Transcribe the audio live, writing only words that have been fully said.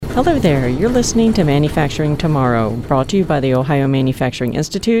Hello there. You're listening to Manufacturing Tomorrow, brought to you by the Ohio Manufacturing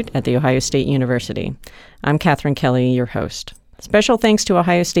Institute at The Ohio State University. I'm Catherine Kelly, your host. Special thanks to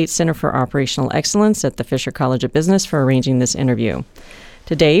Ohio State Center for Operational Excellence at the Fisher College of Business for arranging this interview.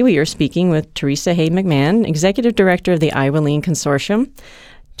 Today, we are speaking with Teresa Hay McMahon, Executive Director of the Iowa Lean Consortium.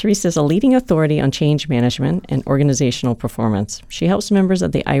 Teresa is a leading authority on change management and organizational performance. She helps members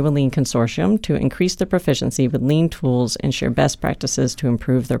of the Iowa Lean Consortium to increase their proficiency with lean tools and share best practices to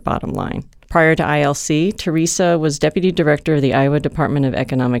improve their bottom line. Prior to ILC, Teresa was Deputy Director of the Iowa Department of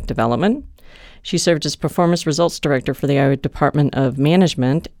Economic Development. She served as Performance Results Director for the Iowa Department of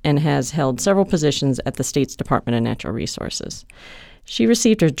Management and has held several positions at the state's Department of Natural Resources. She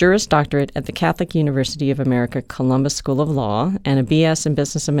received her Juris Doctorate at the Catholic University of America Columbus School of Law and a BS in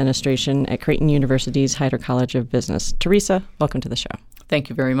Business Administration at Creighton University's Heider College of Business. Teresa, welcome to the show. Thank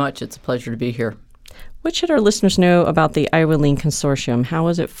you very much. It's a pleasure to be here. What should our listeners know about the Iowa Lean Consortium? How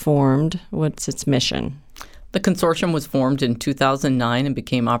was it formed? What's its mission? The consortium was formed in 2009 and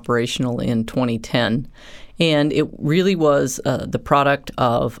became operational in 2010. And it really was the product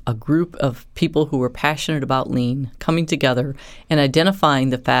of a group of people who were passionate about lean coming together and identifying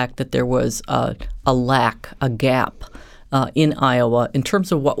the fact that there was a gap in Iowa in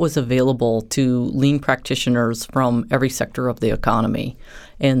terms of what was available to lean practitioners from every sector of the economy.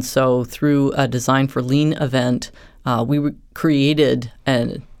 And so through a Design for Lean event, we created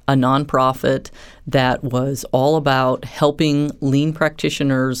a nonprofit that was all about helping lean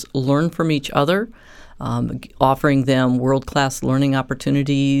practitioners learn from each other, offering them world-class learning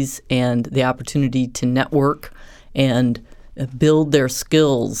opportunities and the opportunity to network and build their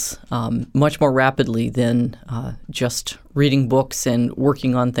skills much more rapidly than just reading books and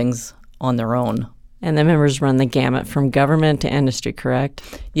working on things on their own. And the members run the gamut from government to industry,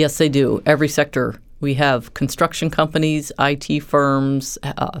 correct? Yes, they do. Every sector. We have construction companies, IT firms,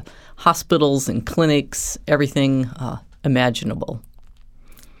 hospitals and clinics, everything imaginable.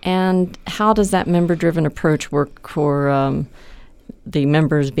 And how does that member-driven approach work for the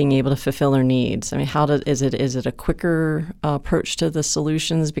members being able to fulfill their needs? I mean, is it a quicker approach to the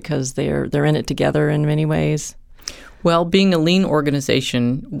solutions because they're in it together in many ways? Well, being a lean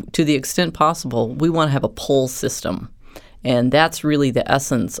organization, to the extent possible, we want to have a pull system. And that's really the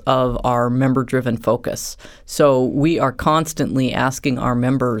essence of our member-driven focus. So we are constantly asking our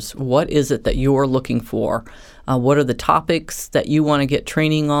members, what is it that you're looking for? What are the topics that you want to get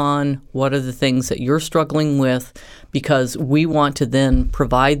training on? What are the things that you're struggling with? Because we want to then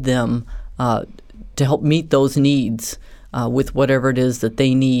provide them to help meet those needs with whatever it is that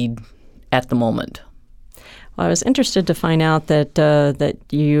they need at the moment. Well, I was interested to find out that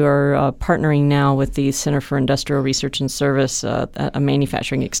you are partnering now with the Center for Industrial Research and Service, a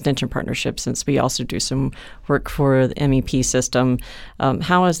manufacturing extension partnership, since we also do some work for the MEP system.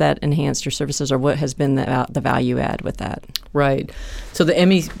 How has that enhanced your services, or what has been the value add with that? Right. So the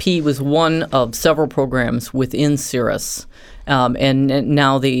MEP was one of several programs within CIRRUS. And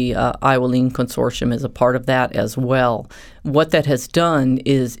now the Iowa Lean Consortium is a part of that as well. What that has done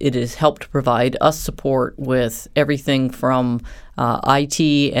is it has helped provide us support with everything from IT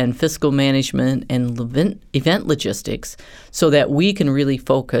and fiscal management and event logistics so that we can really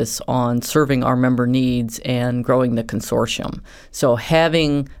focus on serving our member needs and growing the consortium. So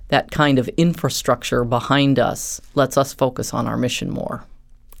having that kind of infrastructure behind us lets us focus on our mission more.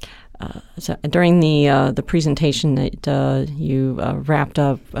 So during the presentation that you wrapped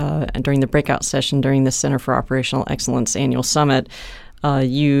up during the breakout session during the Center for Operational Excellence Annual Summit,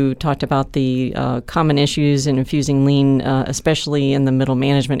 you talked about the common issues in infusing lean, especially in the middle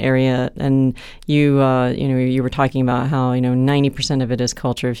management area, and you were talking about how 90% of it is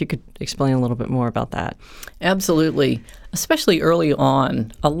culture. If you could explain a little bit more about that. Absolutely. Especially early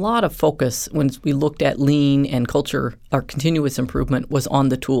on, a lot of focus when we looked at lean and culture, our continuous improvement, was on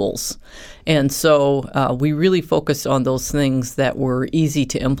the tools. And so we really focused on those things that were easy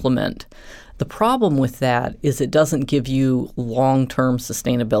to implement. The problem with that is it doesn't give you long-term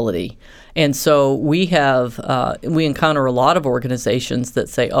sustainability. And so we encounter a lot of organizations that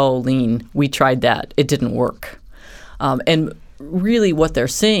say, oh, lean, we tried that. It didn't work. And really what they're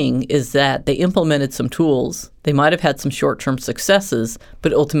saying is that they implemented some tools. They might have had some short-term successes,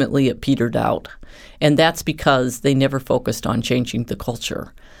 but ultimately it petered out. And that's because they never focused on changing the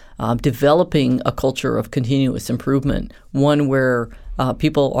culture, developing a culture of continuous improvement, one where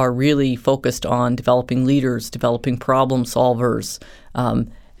people are really focused on developing leaders, developing problem solvers,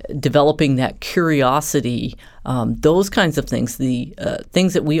 developing that curiosity, those kinds of things, the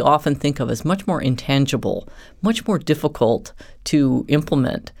things that we often think of as much more intangible, much more difficult to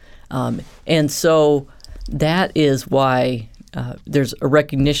implement. And so that is why there's a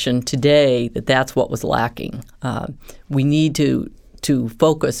recognition today that that's what was lacking. We need to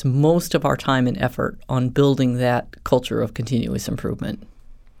focus most of our time and effort on building that culture of continuous improvement.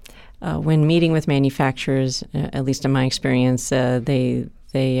 When meeting with manufacturers, at least in my experience, they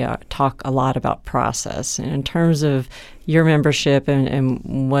talk a lot about process. And in terms of your membership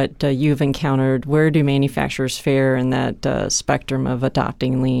and what you've encountered, where do manufacturers fare in that spectrum of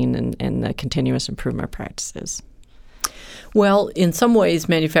adopting lean and the continuous improvement practices? Well, in some ways,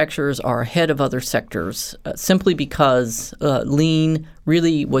 manufacturers are ahead of other sectors simply because lean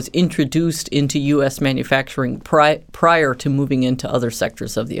really was introduced into U.S. manufacturing prior to moving into other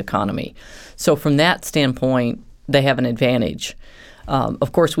sectors of the economy. So from that standpoint, they have an advantage.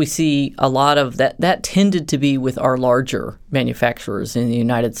 Of course, we see a lot of that. That tended to be with our larger manufacturers in the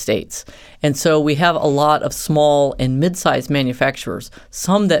United States. And so we have a lot of small and mid-sized manufacturers,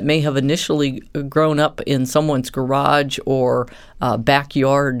 some that may have initially grown up in someone's garage or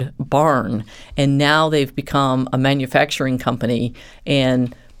backyard barn, and now they've become a manufacturing company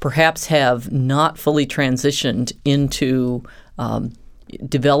and perhaps have not fully transitioned into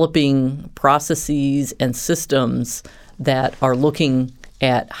developing processes and systems that are looking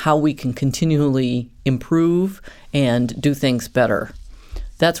at how we can continually improve and do things better.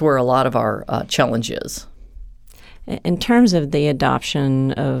 That's where a lot of our challenge is. In terms of the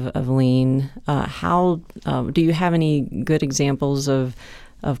adoption of lean, how do you have any good examples of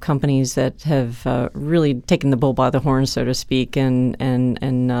companies that have really taken the bull by the horns, so to speak, and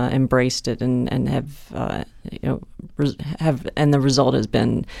embraced it and have and the result has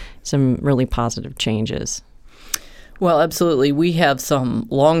been some really positive changes? Well, absolutely. We have some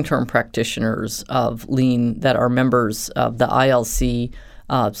long-term practitioners of lean that are members of the ILC,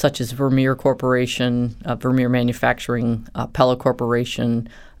 such as Vermeer Corporation, Vermeer Manufacturing, Pella Corporation,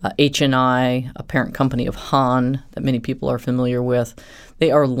 HNI, a parent company of Hahn that many people are familiar with.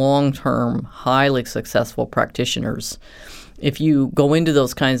 They are long-term, highly successful practitioners. If you go into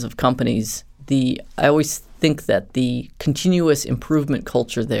those kinds of companies, I always think that the continuous improvement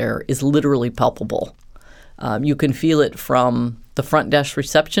culture there is literally palpable. You can feel it from the front desk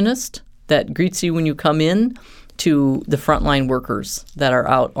receptionist that greets you when you come in to the frontline workers that are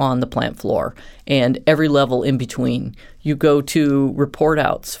out on the plant floor and every level in between. You go to report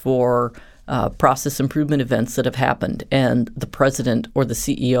outs for process improvement events that have happened, and the president or the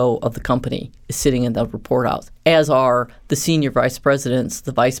CEO of the company is sitting in the report outs, as are the senior vice presidents,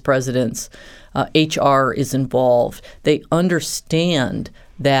 the vice presidents. HR is involved. They understand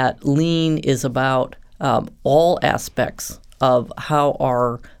that lean is about all aspects of how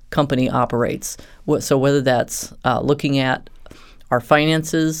our company operates. So whether that's looking at our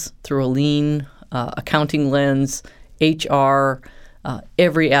finances through a lean accounting lens, HR,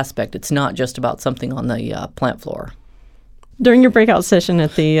 every aspect. It's not just about something on the plant floor. During your breakout session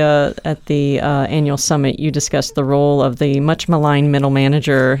at the annual summit, you discussed the role of the much maligned middle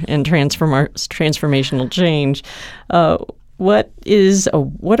manager in transformational change. What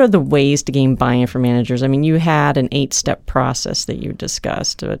are the ways to gain buy-in from managers? I mean, you had an 8-step process that you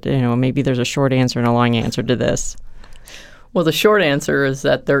discussed. But, maybe there's a short answer and a long answer to this. Well, the short answer is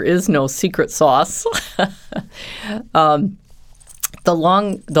that there is no secret sauce. The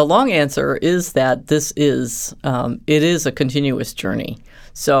long answer is that this is it is a continuous journey.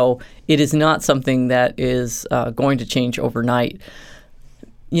 So it is not something that is going to change overnight.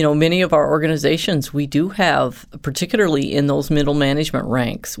 Many of our organizations, we do have, particularly in those middle management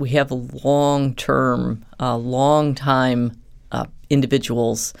ranks, we have long-time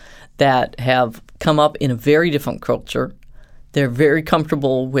individuals that have come up in a very different culture. They're very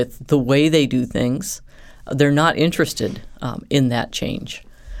comfortable with the way they do things. They're not interested in that change.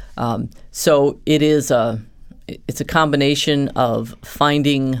 So it's a combination of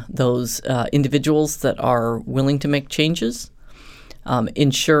finding those individuals that are willing to make changes,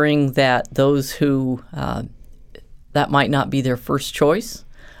 ensuring that those who that might not be their first choice,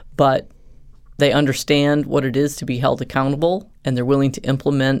 but they understand what it is to be held accountable and they're willing to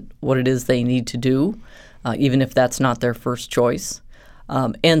implement what it is they need to do, even if that's not their first choice.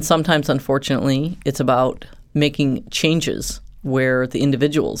 And sometimes, unfortunately, it's about making changes where the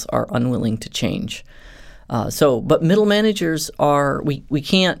individuals are unwilling to change. But middle managers we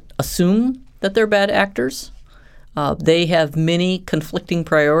can't assume that they're bad actors. They have many conflicting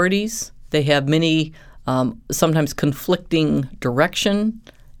priorities. They have many sometimes conflicting direction.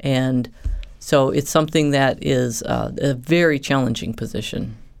 And so it's something that is a very challenging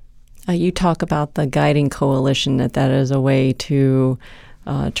position. You talk about the guiding coalition, that is a way to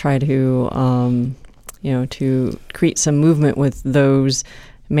try to, to create some movement with those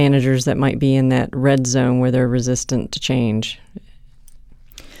managers that might be in that red zone where they're resistant to change?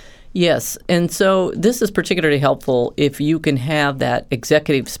 Yes, and so this is particularly helpful if you can have that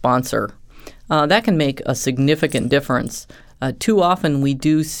executive sponsor. That can make a significant difference. Too often we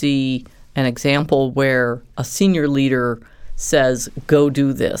do see an example where a senior leader says, go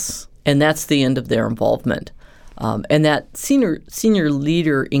do this, and that's the end of their involvement. And that senior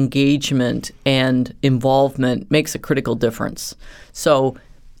leader engagement and involvement makes a critical difference. So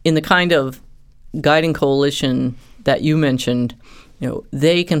in the kind of guiding coalition that you mentioned,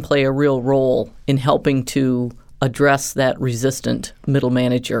 they can play a real role in helping to address that resistant middle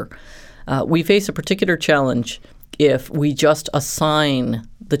manager. We face a particular challenge if we just assign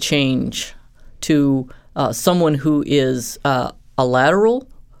the change to someone who is a lateral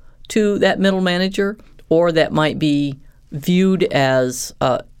to that middle manager, or that might be viewed as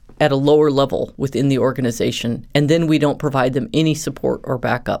at a lower level within the organization, and then we don't provide them any support or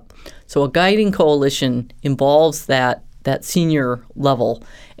backup. So a guiding coalition involves that senior level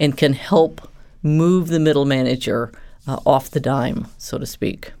and can help move the middle manager off the dime, so to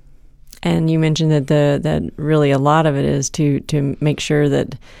speak. And you mentioned that really a lot of it is to make sure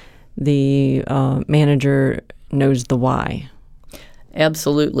that the manager knows the why.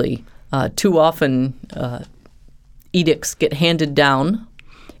 Absolutely. Too often, edicts get handed down,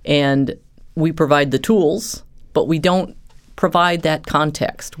 and we provide the tools, but we don't provide that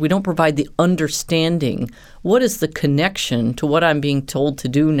context. We don't provide the understanding. What is the connection to what I'm being told to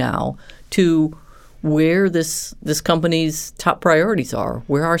do now to where this company's top priorities are,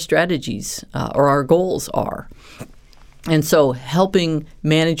 where our strategies or our goals are? And so helping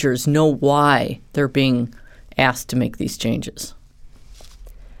managers know why they're being asked to make these changes.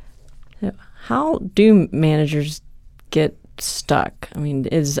 How do managers get stuck? I mean,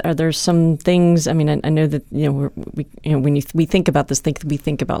 are there some things? I mean, I know that when we think about this, we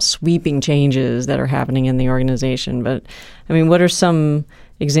think about sweeping changes that are happening in the organization. But I mean, what are some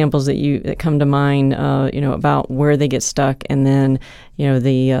examples that come to mind? About where they get stuck, and then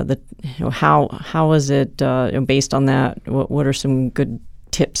how is it based on that? What are some good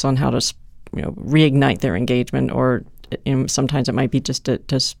tips on how to reignite their engagement, or sometimes it might be just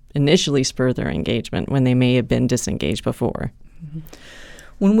to initially spur their engagement when they may have been disengaged before.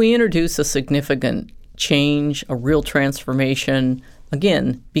 When we introduce a significant change, a real transformation,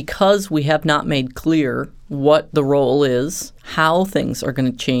 again, because we have not made clear what the role is, how things are going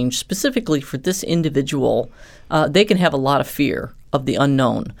to change specifically for this individual, they can have a lot of fear of the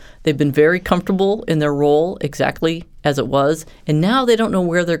unknown. They've been very comfortable in their role exactly as it was, and now they don't know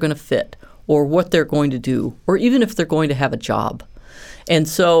where they're going to fit, or what they're going to do, or even if they're going to have a job. And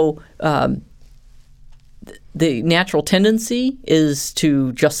so the natural tendency is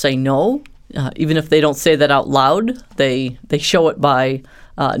to just say no. Even if they don't say that out loud, they show it by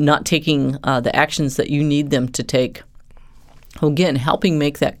not taking the actions that you need them to take. Again, helping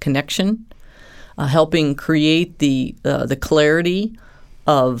make that connection, helping create the clarity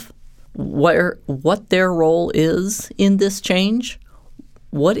of what their role is in this change.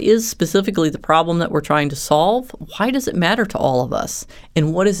 What is specifically the problem that we're trying to solve? Why does it matter to all of us?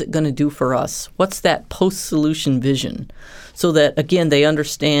 And what is it going to do for us? What's that post-solution vision? So that, again, they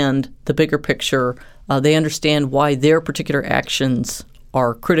understand the bigger picture. They understand why their particular actions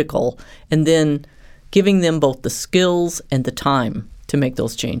are critical. And then giving them both the skills and the time to make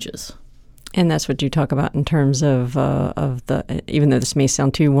those changes. And that's what you talk about in terms of the, even though this may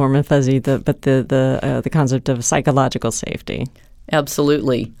sound too warm and fuzzy, but the concept of psychological safety.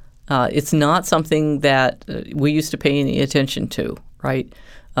 Absolutely. It's not something that we used to pay any attention to, right?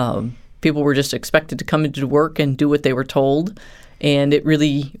 People were just expected to come into work and do what they were told. And it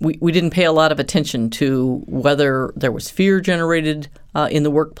really, we didn't pay a lot of attention to whether there was fear generated in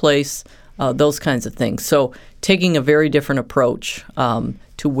the workplace, those kinds of things. So taking a very different approach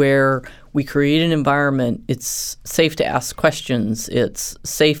to where we create an environment, it's safe to ask questions, it's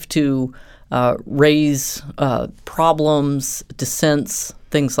safe to raise problems, dissents,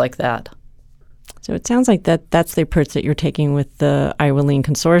 things like that. So it sounds like that's the approach that you're taking with the Iowa Lean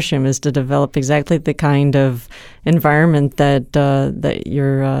Consortium, is to develop exactly the kind of environment that the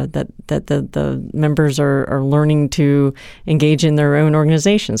members are learning to engage in their own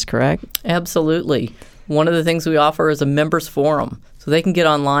organizations, correct? Absolutely. One of the things we offer is a members forum, so they can get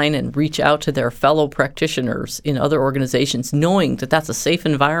online and reach out to their fellow practitioners in other organizations, knowing that that's a safe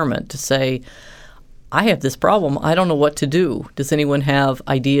environment to say, I have this problem. I don't know what to do. Does anyone have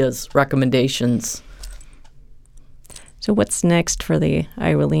ideas, recommendations? So what's next for the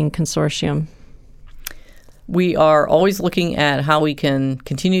Iowa Lean Consortium? We are always looking at how we can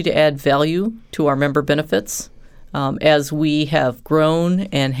continue to add value to our member benefits. As we have grown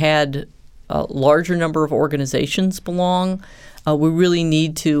and had a larger number of organizations belong, we really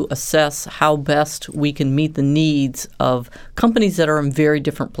need to assess how best we can meet the needs of companies that are in very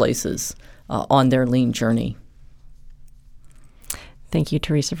different places on their lean journey. Thank you,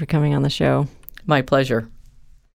 Teresa, for coming on the show. My pleasure.